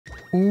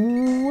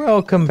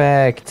Welcome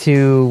back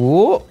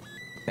to...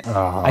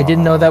 I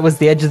didn't know that was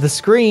the edge of the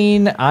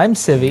screen. I'm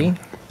Civvie.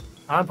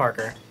 I'm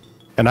Parker.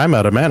 And I'm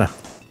out of mana.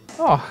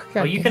 Oh, God.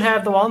 Well, you can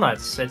have the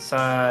walnuts. It's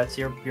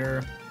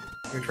your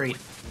treat.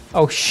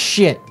 Oh,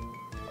 shit.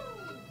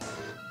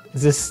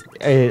 Is this...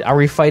 are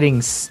we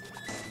fighting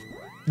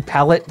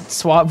palette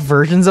swap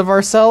versions of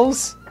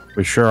ourselves?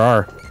 We sure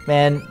are.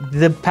 Man,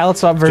 the palette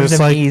swap version Just of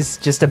like- me is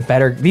just a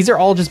better... These are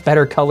all just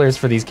better colors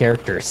for these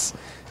characters.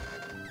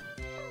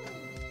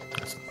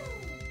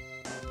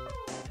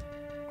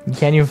 You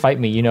can't even fight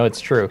me, you know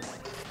it's true.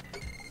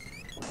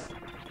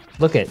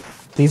 Look it.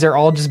 These are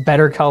all just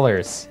better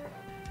colors.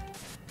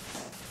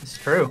 It's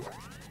true.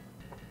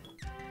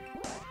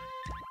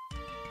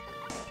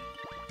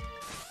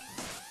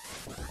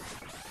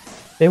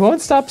 They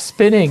won't stop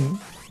spinning.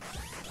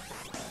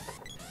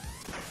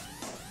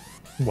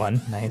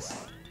 One, nice.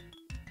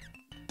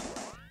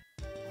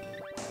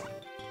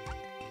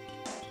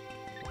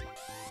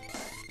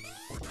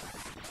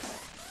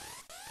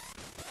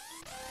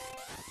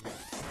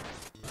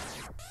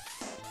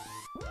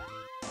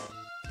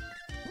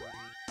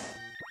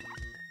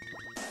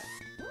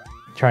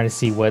 Trying to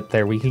see what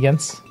they're weak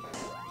against.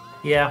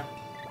 Yeah.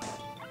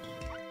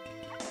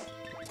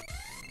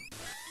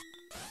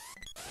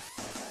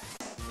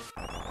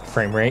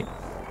 Frame rate,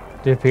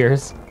 it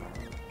appears.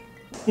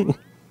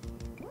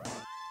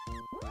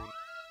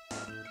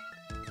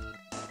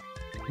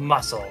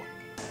 Muscle.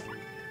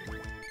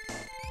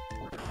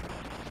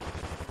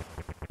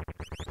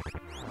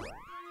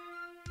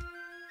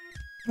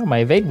 Oh, my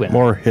evade win.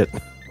 More hit.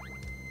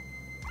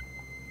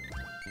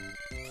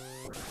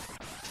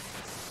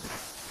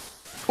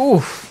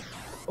 Oof.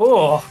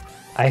 Oh.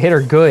 I hit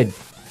her good.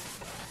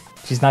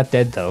 She's not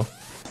dead, though.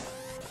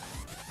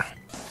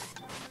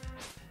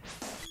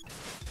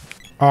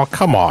 Oh,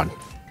 come on.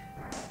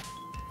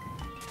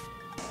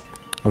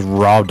 I was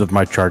robbed of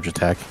my charge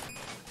attack.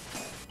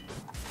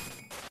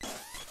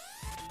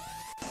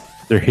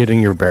 They're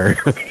hitting your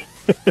barrier.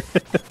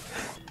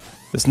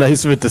 It's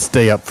nice of it to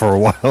stay up for a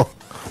while.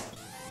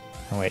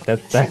 Oh, wait, I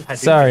that's do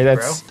sorry,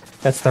 think,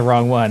 that's the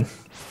wrong one.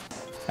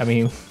 I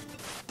mean...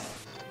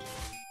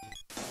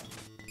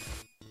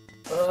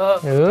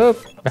 Oop.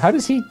 How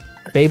does he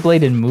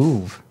Beyblade and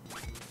move?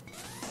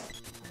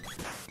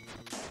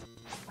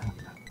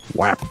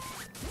 Whap.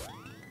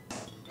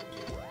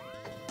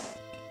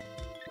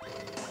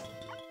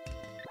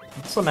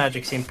 Muscle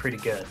magic seemed pretty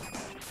good.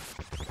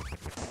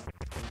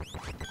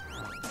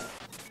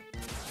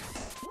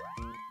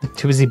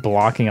 Too busy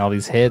blocking all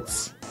these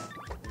hits.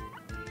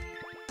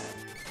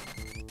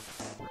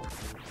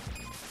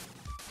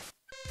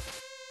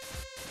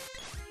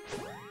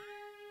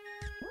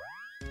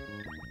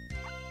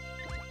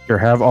 Here,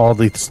 have all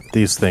these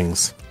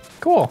things.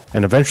 Cool.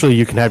 And eventually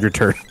you can have your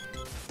turn.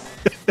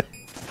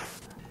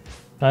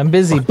 I'm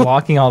busy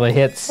blocking all the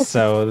hits,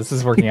 so this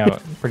is working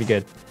out pretty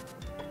good.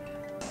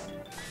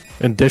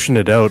 And dishing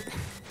it out.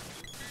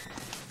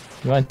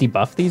 You want to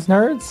debuff these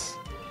nerds?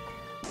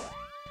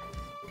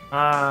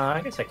 I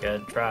guess I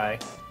could try.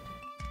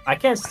 I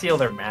can't steal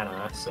their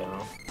mana, so...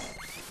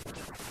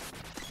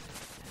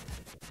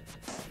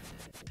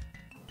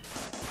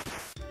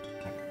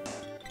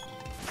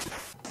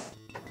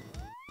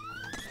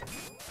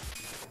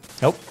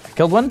 Nope. I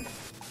killed one.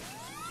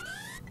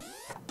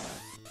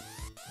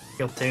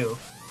 Kill two.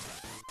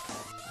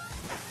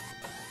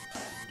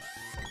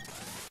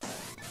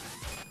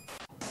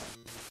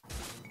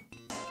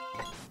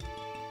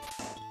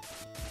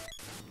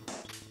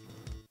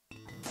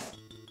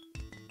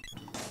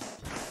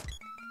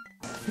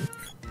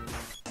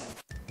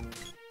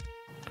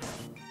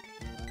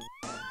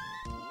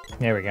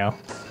 There we go.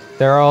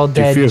 They're all Do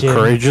you dead, feel Jim.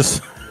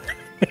 courageous?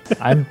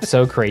 I'm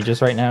so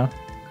courageous right now.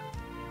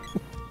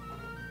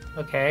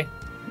 Okay.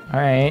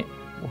 Alright.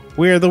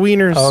 We're the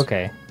wieners. Oh,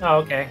 okay. Oh,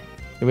 okay.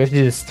 We have to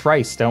do this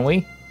thrice, don't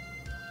we?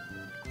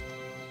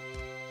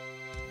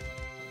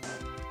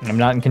 I'm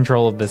not in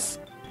control of this.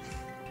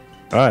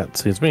 Alright,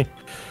 excuse me.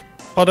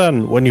 Hold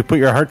on. When you put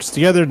your hearts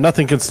together,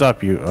 nothing can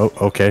stop you. Oh,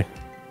 okay.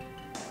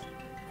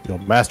 You'll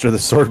master the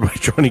sword by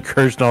joining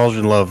courage, knowledge,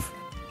 and love.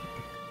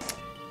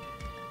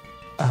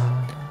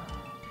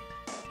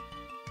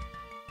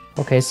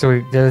 Okay,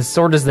 so the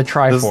sword is the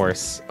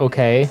Triforce.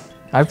 Okay.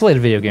 I've played a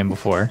video game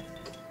before.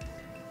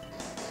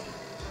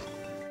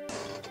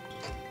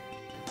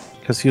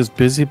 Because he was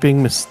busy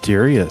being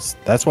mysterious.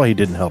 That's why he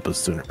didn't help us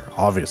sooner,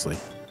 obviously.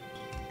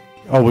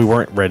 Oh, we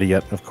weren't ready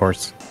yet, of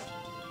course.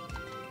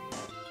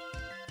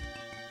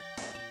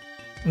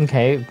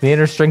 Okay, the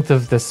inner strength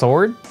of the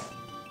sword?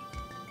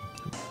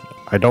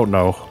 I don't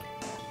know.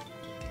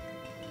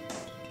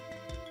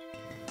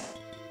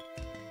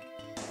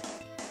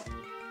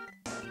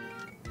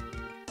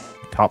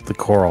 Top the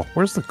coral.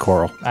 Where's the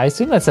coral? I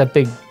assume that's that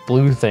big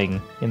blue thing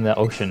in the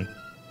ocean.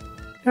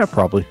 Yeah,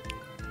 probably.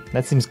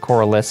 That seems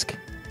coralisque.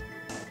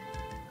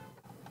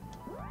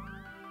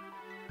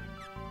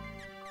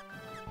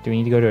 Do we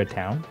need to go to a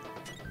town?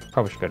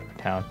 Probably should go to a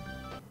town.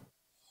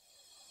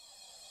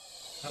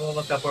 I will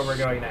look up where we're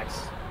going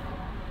next.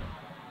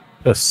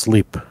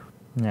 Asleep.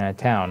 Yeah,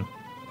 town.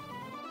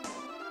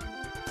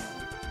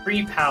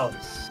 Tree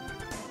Palace.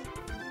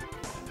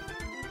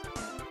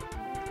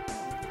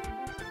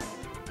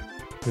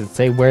 Does it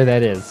say where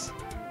that is?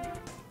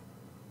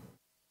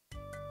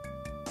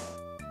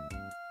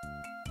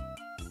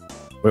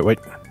 Wait.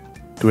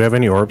 Do we have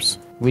any orbs?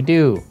 We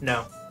do.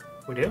 No.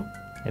 We do?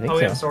 I think Oh, we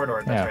so. have a sword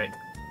orb. That's Yeah. right.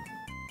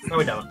 No,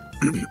 we don't.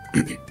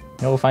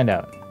 No, we'll find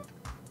out.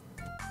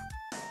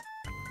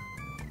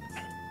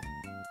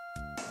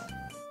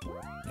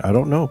 I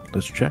don't know.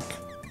 Let's check.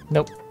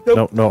 Nope.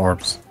 No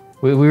orbs.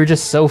 We were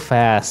just so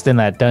fast in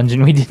that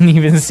dungeon, we didn't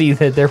even see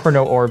that there were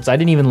no orbs. I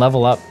didn't even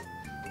level up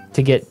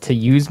to get to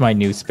use my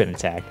new spin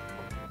attack.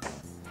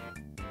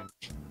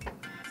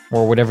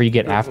 Or whatever you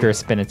get after a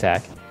spin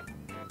attack.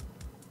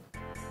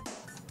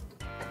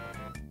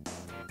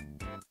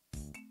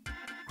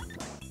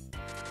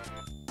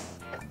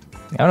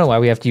 I don't know why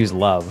we have to use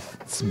love.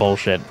 It's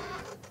bullshit.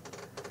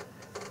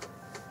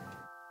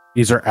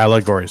 These are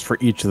allegories for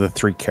each of the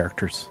 3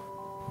 characters.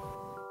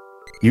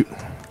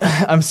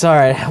 I'm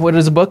sorry, what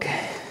is a book?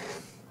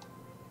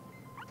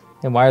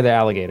 And why are there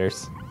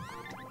alligators?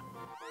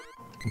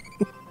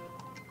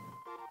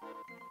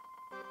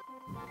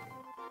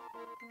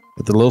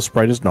 The little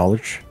sprite is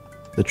knowledge.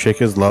 The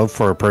chick is love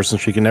for a person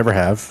she can never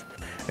have.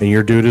 And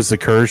your dude is the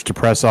courage to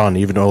press on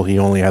even though he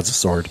only has a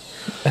sword.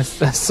 A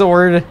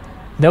sword,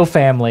 no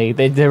family.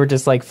 They were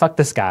just like, fuck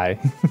this guy.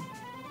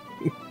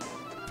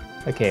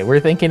 Okay, we're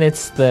thinking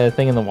it's the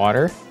thing in the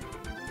water.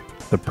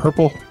 The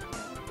purple?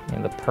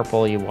 And the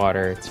purpley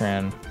water. It's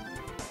around...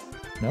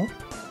 No?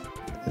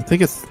 I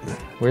think it's...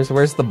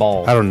 Where's the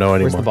ball? I don't know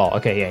anymore. Where's the ball?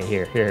 Okay, yeah,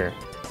 here.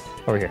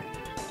 Over here.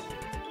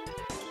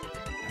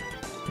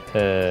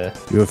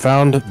 You have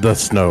found the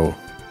snow.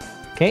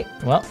 Okay,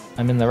 well,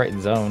 I'm in the right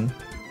zone.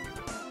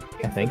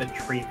 I think. The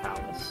Tree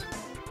Palace.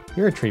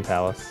 You're a tree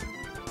palace.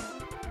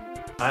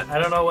 I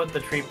don't know what the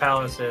Tree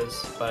Palace is,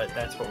 but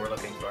that's what we're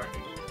looking for.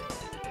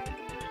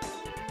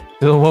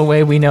 The one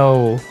way we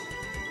know.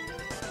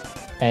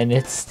 And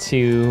it's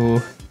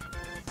to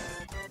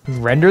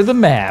render the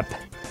map.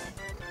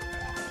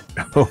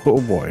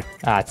 Oh boy.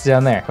 Ah, it's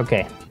down there.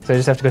 Okay, so I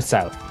just have to go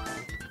south.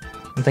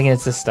 I'm thinking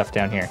it's this stuff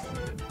down here.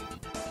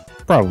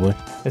 Probably.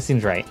 This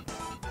seems right.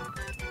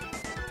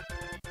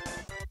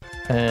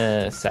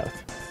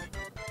 South.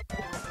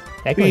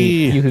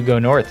 Actually, you could go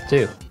north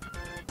too.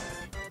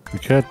 We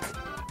could.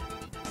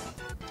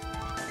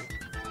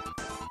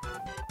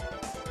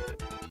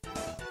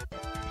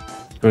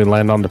 Can we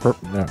land on the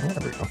purple? No,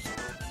 there we go.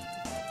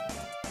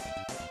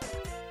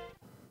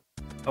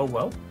 Oh,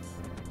 well.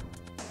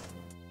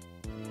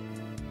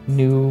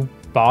 New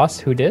boss,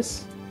 who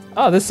dis?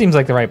 Oh, this seems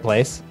like the right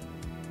place.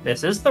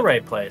 This is the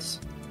right place.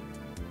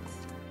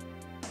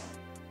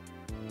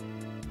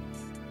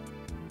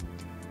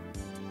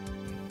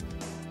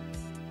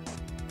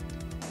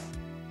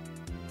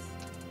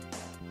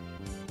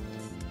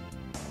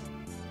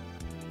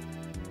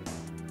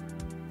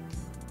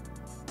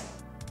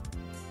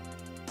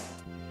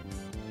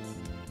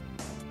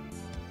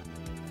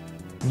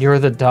 You're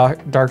the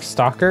dark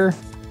stalker?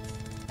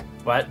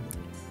 What?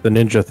 The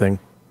ninja thing.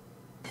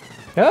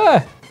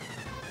 Ah!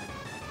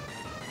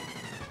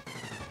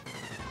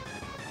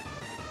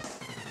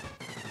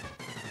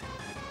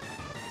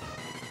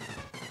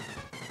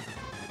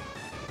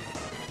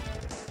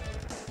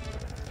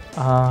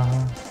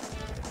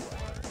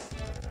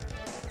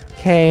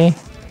 Okay.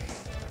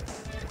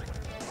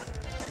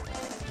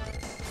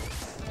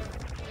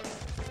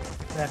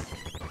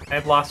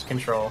 I've lost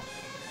control.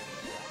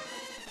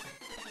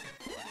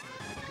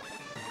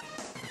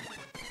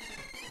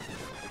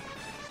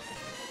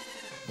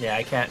 Yeah,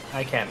 I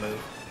can't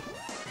move.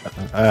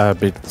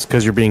 It's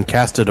because you're being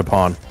casted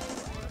upon.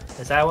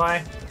 Is that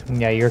why?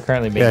 Yeah, you're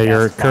currently being Yeah,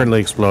 you're cast down. currently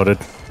exploded.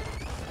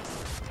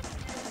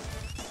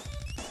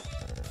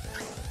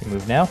 You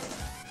move now?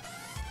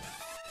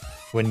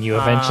 When you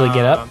eventually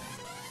get up?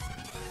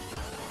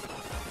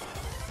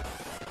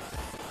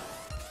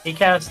 He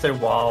cast their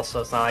wall,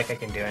 so it's not like I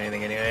can do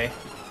anything anyway.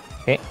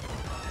 Okay.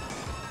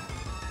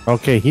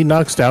 Okay, he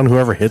knocks down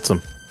whoever hits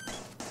him.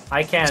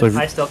 I can't. So if-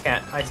 I still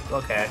can't.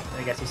 Okay.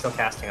 I guess he's still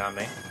casting on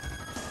me.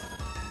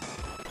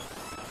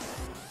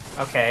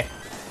 Okay.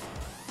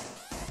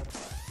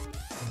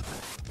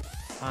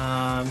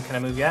 Can I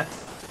move yet?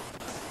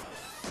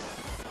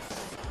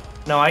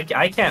 No, I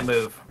can't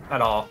move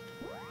at all.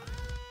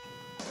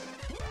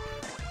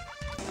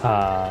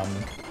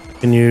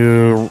 Can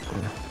you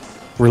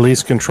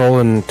release control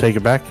and take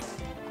it back?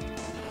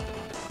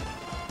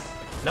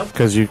 Nope.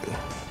 Because you...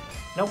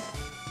 Nope.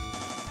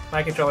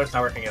 My controller's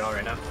not working at all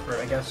right now. Or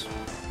I guess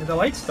the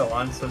light's still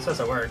on, so it says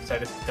it works. I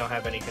just don't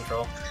have any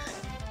control.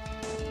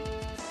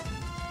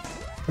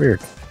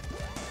 Weird.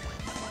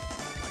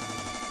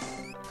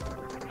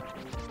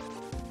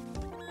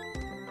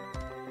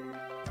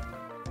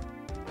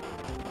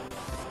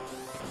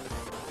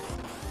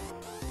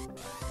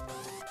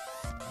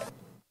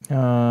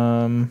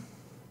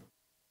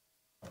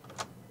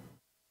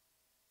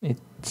 It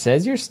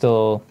says you're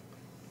still...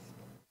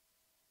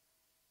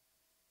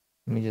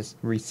 Let me just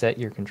reset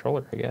your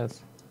controller, I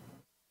guess.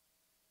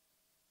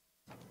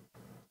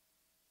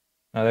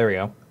 Oh, there we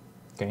go.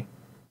 Okay.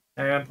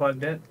 I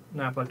unplugged it.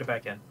 Now I plugged it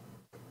back in.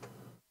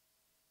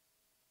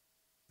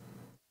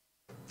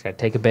 It's gotta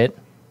take a bit.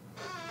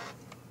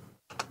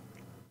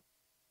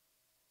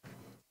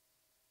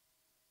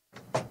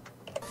 Can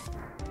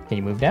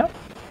you move now?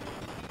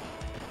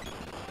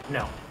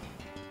 No.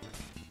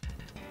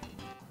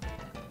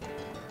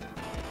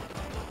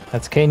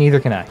 That's okay, neither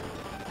can I.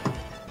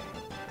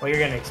 Well, you're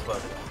gonna explode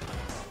it.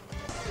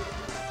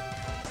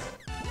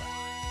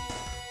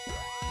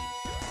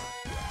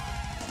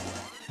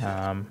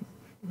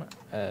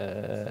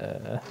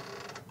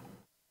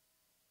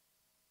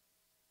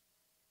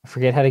 I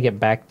forget how to get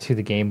back to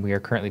the game we are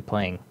currently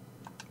playing.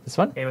 This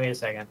one? Okay, wait a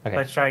second. Okay.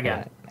 Let's try again. I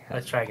got it.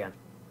 Let's try again.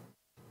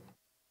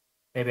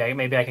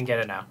 Maybe I can get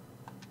it now.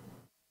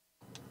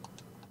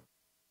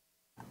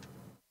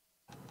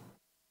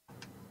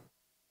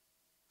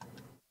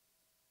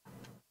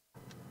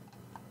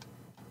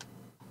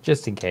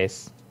 Just in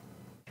case.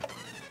 I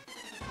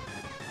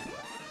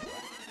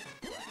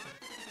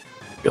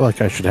feel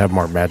like I should have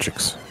more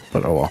magics,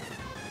 but oh well.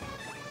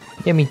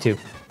 Yeah, me too.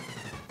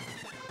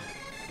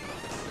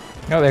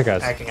 Oh, there it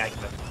goes. I can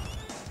move.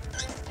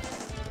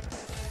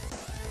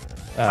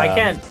 I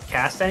can't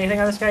cast anything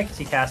on this guy because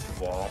he cast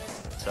the wall.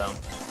 So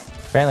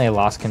Apparently I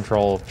lost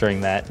control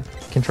during that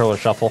controller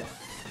shuffle.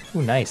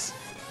 Ooh, nice.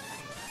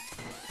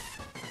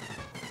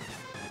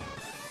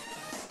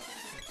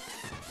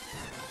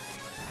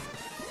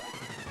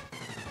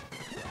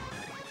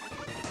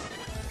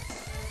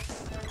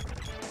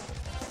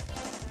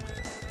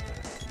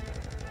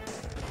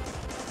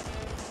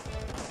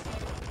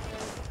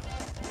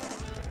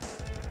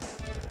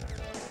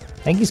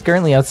 I think he's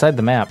currently outside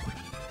the map.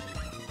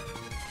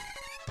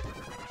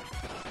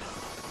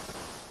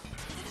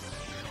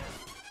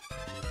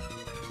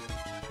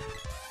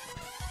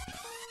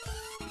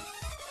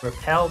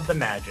 repelled the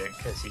magic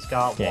because he's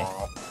got Okay.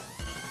 wall.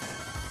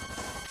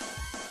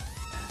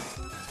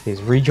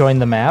 He's rejoined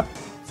the map,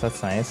 so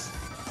that's nice.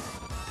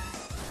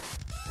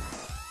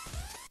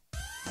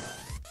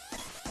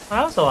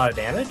 That was a lot of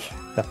damage.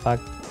 The fuck?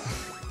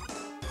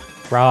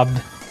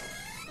 Robbed.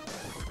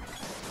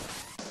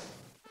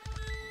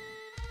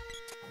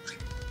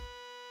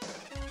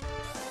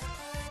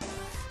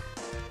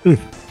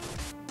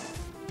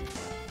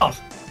 Oh,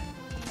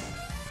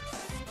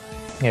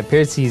 It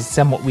appears he's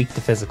somewhat weak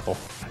to physical.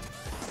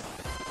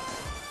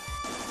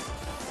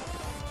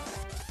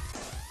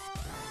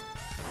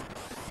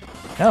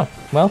 Oh,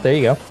 well, there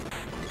you go.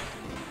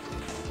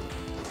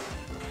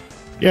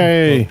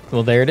 Yay!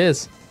 Well, there it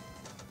is.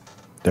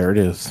 There it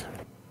is.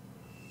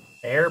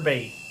 there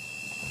be.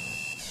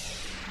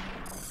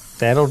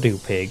 That'll do,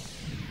 pig.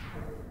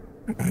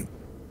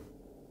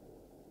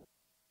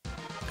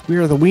 We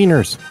are the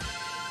wieners.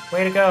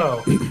 Way to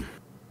go.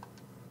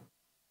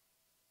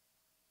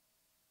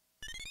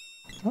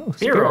 Oh,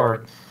 Spear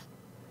orb.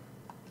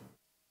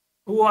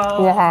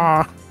 Wow.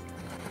 Wah.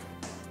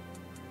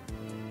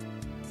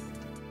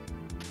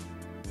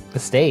 The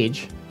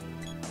stage.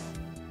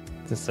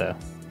 Is this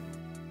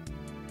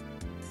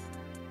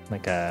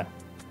like a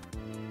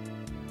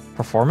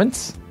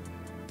performance?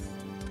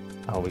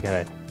 Oh, we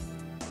gotta.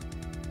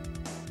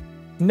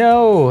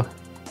 No.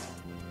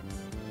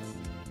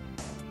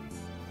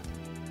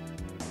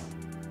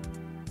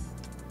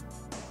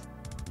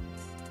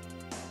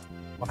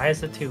 Why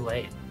is it too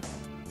late?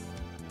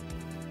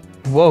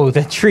 Whoa,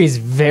 that tree's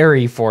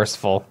very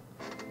forceful.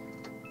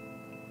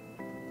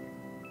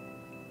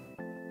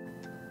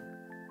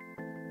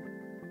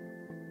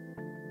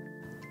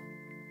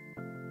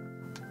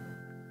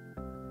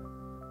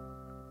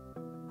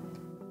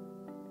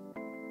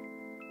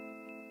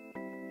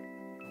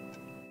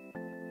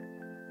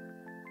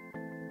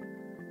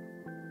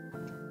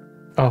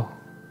 Oh.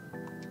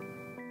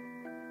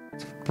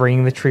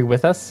 Bringing the tree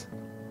with us?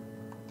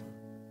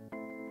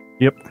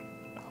 Yep.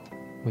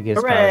 We get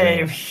his power Hooray!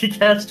 ring. He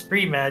cast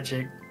free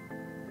magic.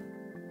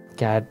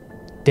 God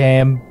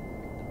damn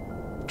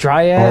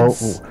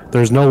dryads. Oh,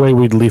 there's no way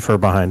we'd leave her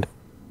behind.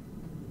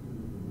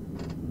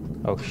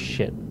 Oh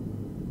shit.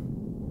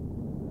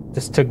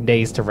 This took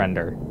days to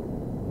render.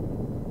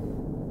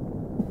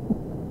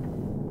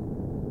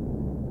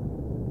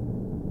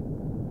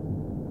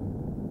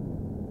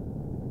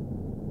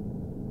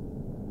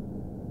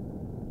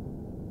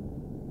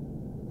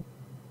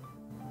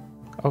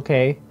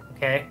 Okay,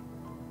 Okay.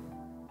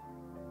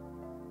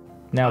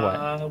 now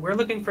what? We're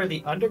looking for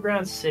the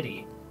underground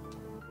city.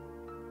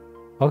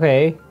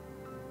 Okay.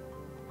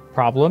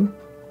 Problem?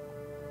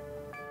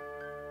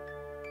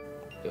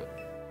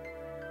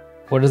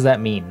 What does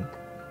that mean?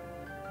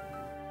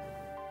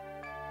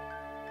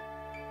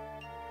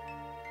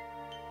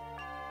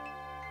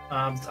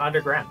 It's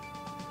underground.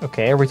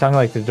 Okay, are we talking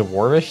like the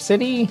Dwarvish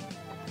city?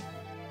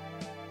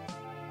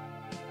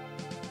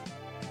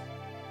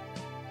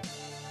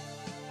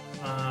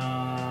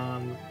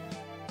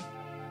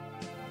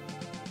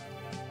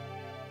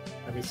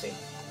 Let me see.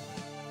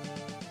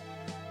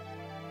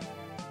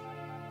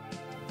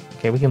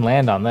 Okay, we can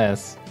land on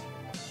this.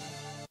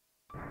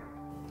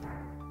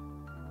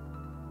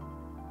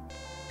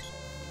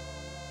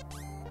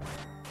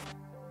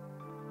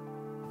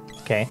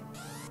 Okay.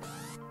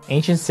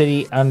 Ancient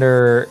city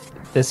under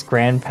this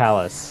grand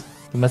palace.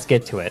 We must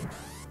get to it.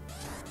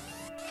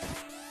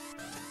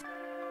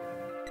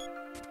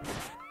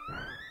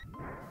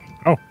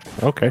 Oh,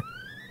 okay.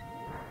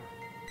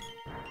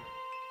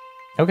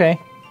 Okay.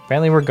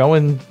 Apparently we're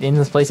going in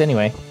this place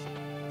anyway.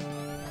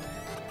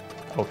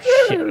 Oh,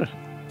 shit.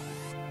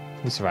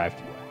 We survived.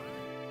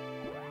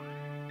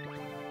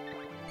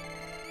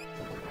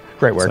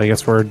 Great work. So I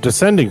guess we're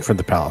descending from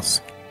the palace.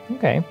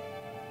 Okay.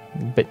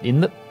 But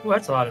in the... Ooh,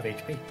 that's a lot of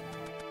HP.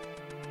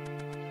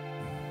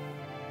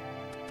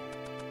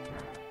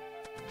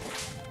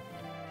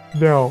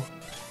 No.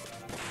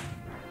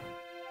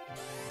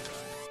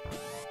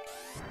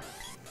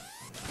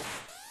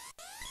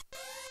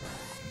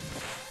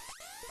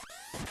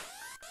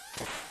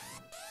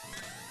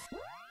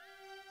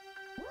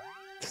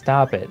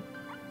 Stop it.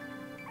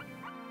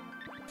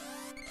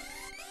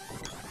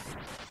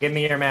 Give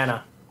me your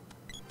mana.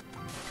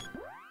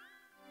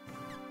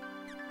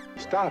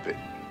 Stop it.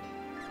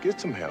 Get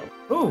some help.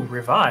 Ooh,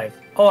 revive.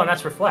 Oh, and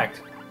that's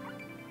reflect.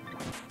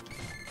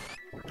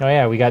 Oh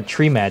yeah, we got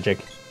tree magic.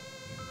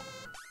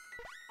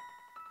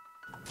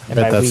 I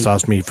bet that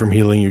stops me from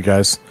healing you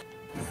guys.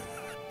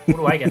 What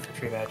do I get for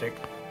tree magic?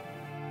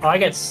 Oh, I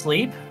get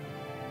sleep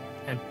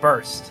and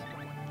burst.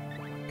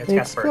 It's got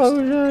burst.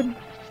 Explosion.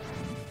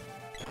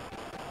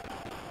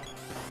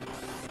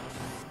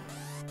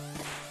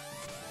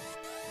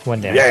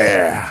 One down.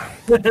 Yeah!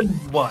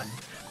 One.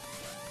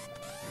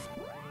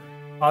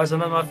 Oh, there's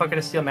another motherfucker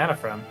to steal mana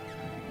from.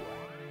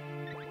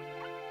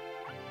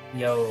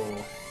 Yo.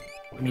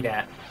 Give me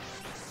that.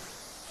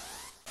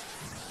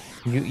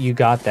 You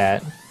got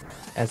that,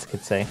 as I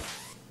could say.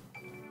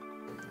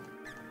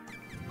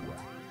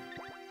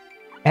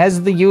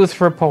 As the youth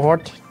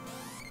report.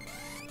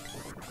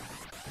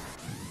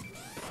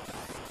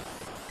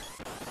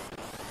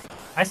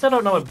 I still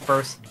don't know what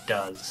burst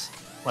does.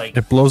 Like,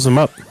 It blows them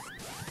up.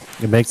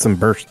 It makes them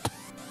burst.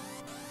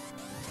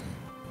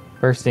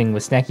 Bursting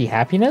with snacky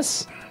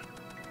happiness?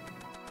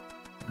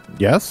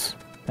 Yes?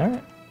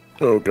 Alright.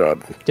 Oh,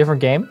 God.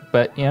 Different game,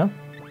 but, you know,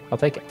 I'll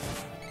take it.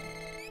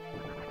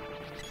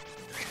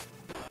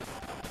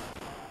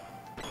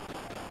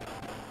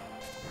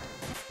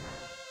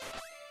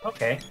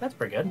 okay, that's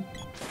pretty good.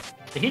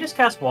 Did he just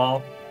cast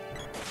wall?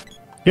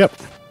 Yep.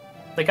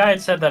 The guy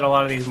had said that a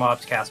lot of these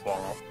mobs cast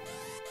wall.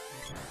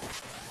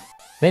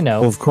 They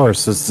know. Well, of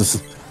course. It's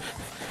just...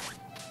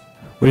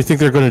 What do you think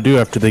they're going to do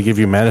after they give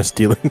you mana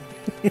stealing?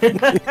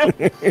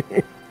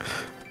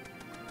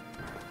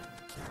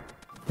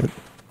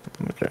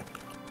 Okay.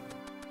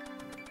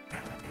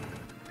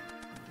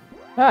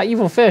 Ah,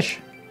 evil fish.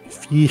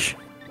 Fish.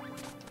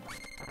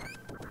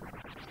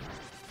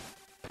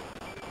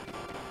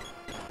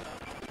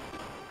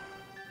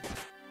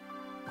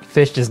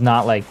 Fish does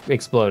not like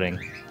exploding.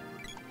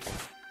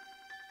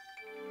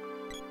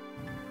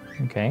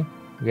 Okay.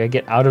 We gotta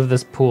get out of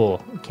this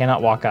pool. We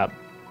cannot walk up.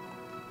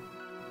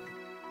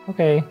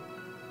 Okay. I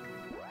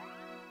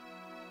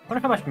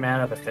wonder how much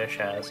mana the fish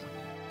has.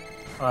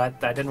 Oh, I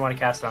didn't want to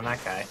cast it on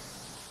that guy.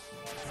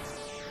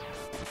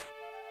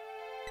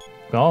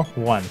 Well,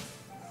 one.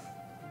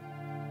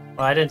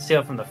 Well, I didn't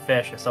steal from the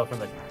fish, I stole from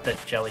the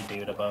jelly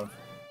dude above.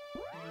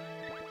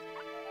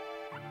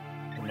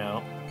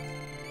 No.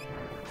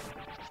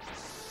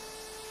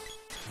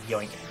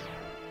 Yoink.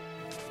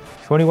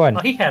 21. Oh,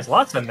 he has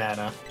lots of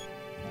mana.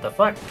 The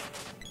fuck?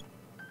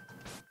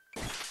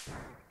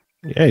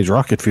 Yeah, he's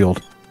rocket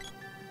fueled.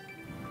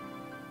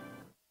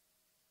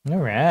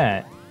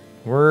 Alright.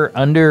 We're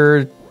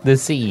under the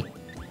sea.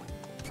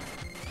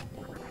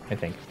 I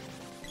think.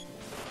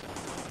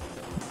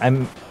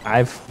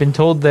 I've been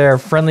told there are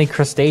friendly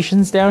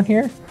crustaceans down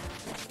here.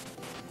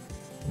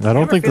 I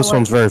don't think feel this like-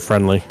 one's very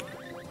friendly.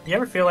 You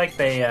ever feel like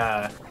they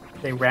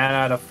ran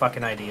out of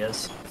fucking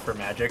ideas for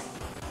magic?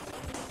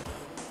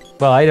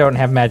 Well, I don't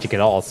have magic at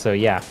all, so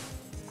yeah.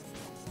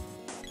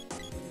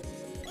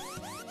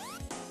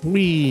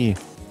 Wee.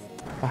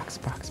 Box,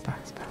 box,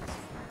 box, box.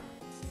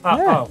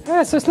 Oh,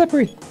 Ah, so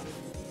slippery.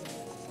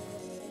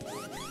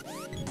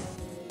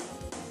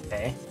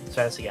 okay. Let's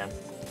try this again.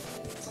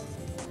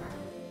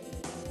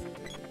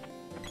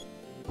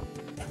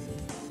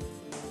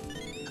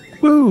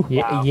 Woo.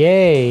 Wow.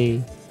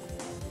 Yay.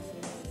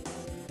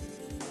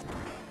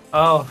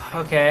 Oh,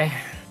 okay.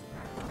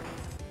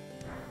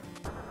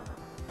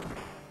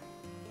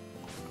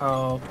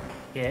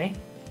 Okay.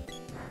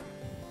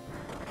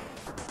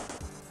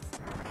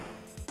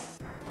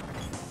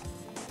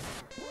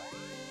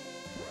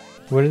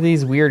 What are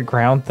these weird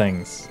ground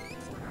things?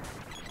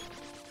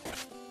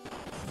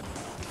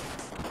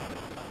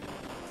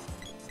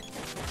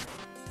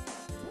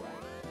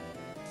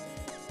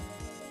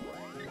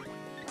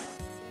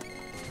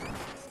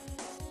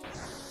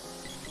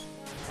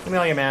 Give me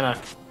all your mana.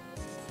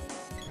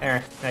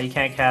 There. Now you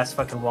can't cast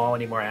fucking wall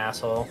anymore,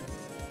 asshole.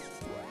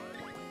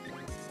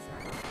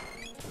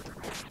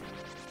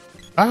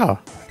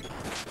 Ah.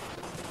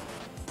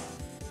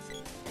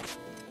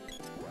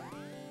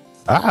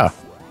 Ah.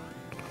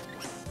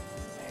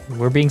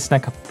 We're being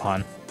snuck up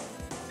upon.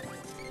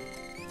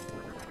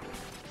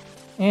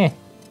 Eh.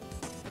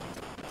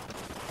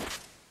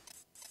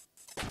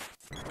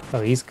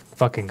 Oh, he's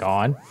fucking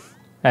gone.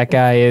 That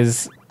guy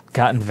is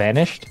gotten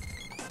vanished.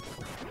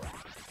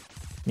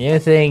 The only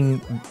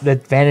thing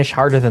that vanished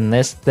harder than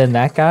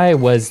that guy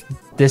was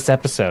this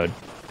episode.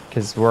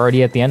 Because we're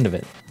already at the end of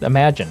it.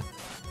 Imagine.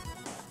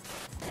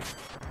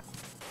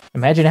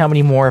 Imagine how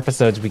many more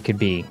episodes we could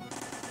be.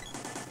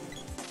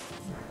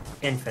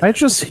 Infinite. I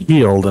just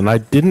healed and I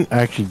didn't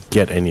actually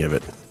get any of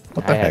it.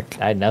 What the heck?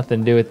 I had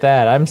nothing to do with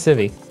that. I'm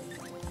Civvie.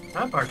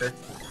 I'm Parker.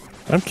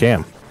 I'm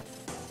Cam.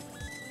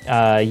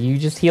 You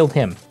just healed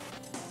him.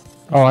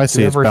 Oh, I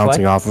see. It's Reflect?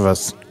 bouncing off of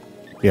us.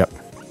 Yep.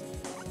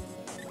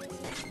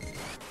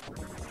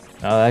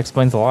 Oh, that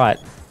explains a lot.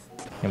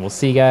 And we'll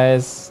see you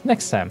guys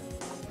next time.